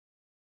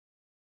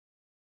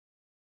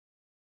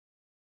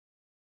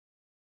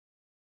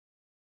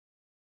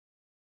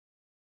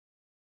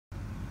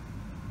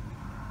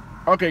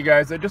Okay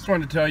guys, I just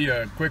wanted to tell you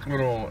a quick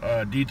little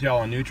detail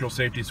on neutral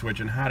safety switch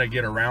and how to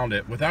get around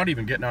it without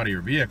even getting out of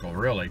your vehicle,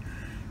 really.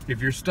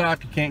 If you're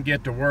stuck, you can't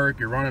get to work,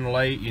 you're running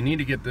late, you need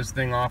to get this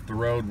thing off the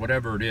road,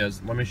 whatever it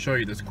is, let me show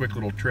you this quick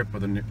little trick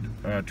with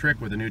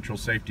a neutral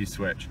safety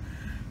switch.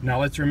 Now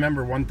let's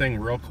remember one thing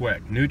real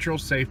quick. Neutral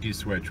safety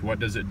switch, what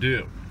does it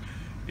do?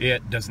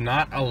 It does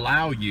not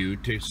allow you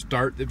to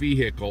start the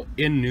vehicle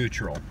in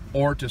neutral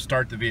or to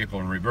start the vehicle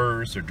in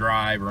reverse or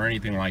drive or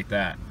anything like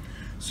that.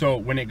 So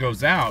when it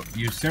goes out,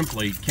 you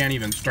simply can't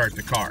even start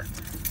the car.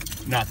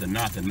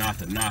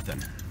 Nothing.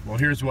 Well,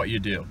 here's what you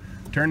do.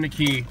 Turn the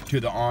key to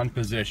the on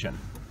position.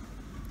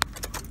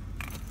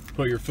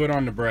 Put your foot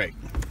on the brake.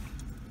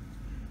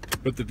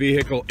 Put the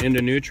vehicle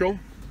into neutral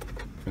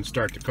and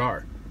start the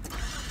car.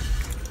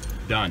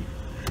 Done.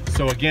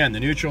 So again, the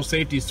neutral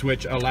safety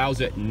switch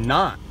allows it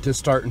not to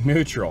start in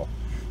neutral.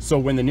 So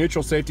when the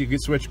neutral safety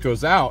switch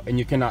goes out and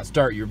you cannot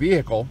start your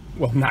vehicle,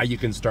 well, now you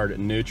can start it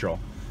in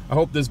neutral. I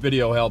hope this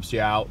video helps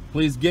you out.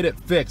 Please get it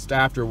fixed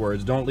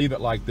afterwards. Don't leave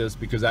it like this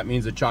because that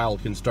means a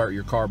child can start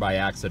your car by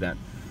accident.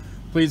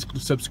 Please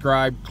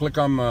subscribe, click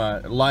on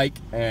like,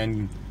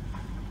 and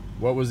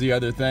what was the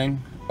other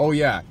thing? Oh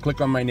yeah,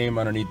 click on my name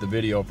underneath the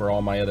video for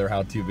all my other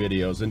how-to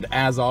videos. And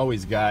as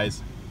always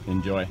guys,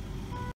 enjoy.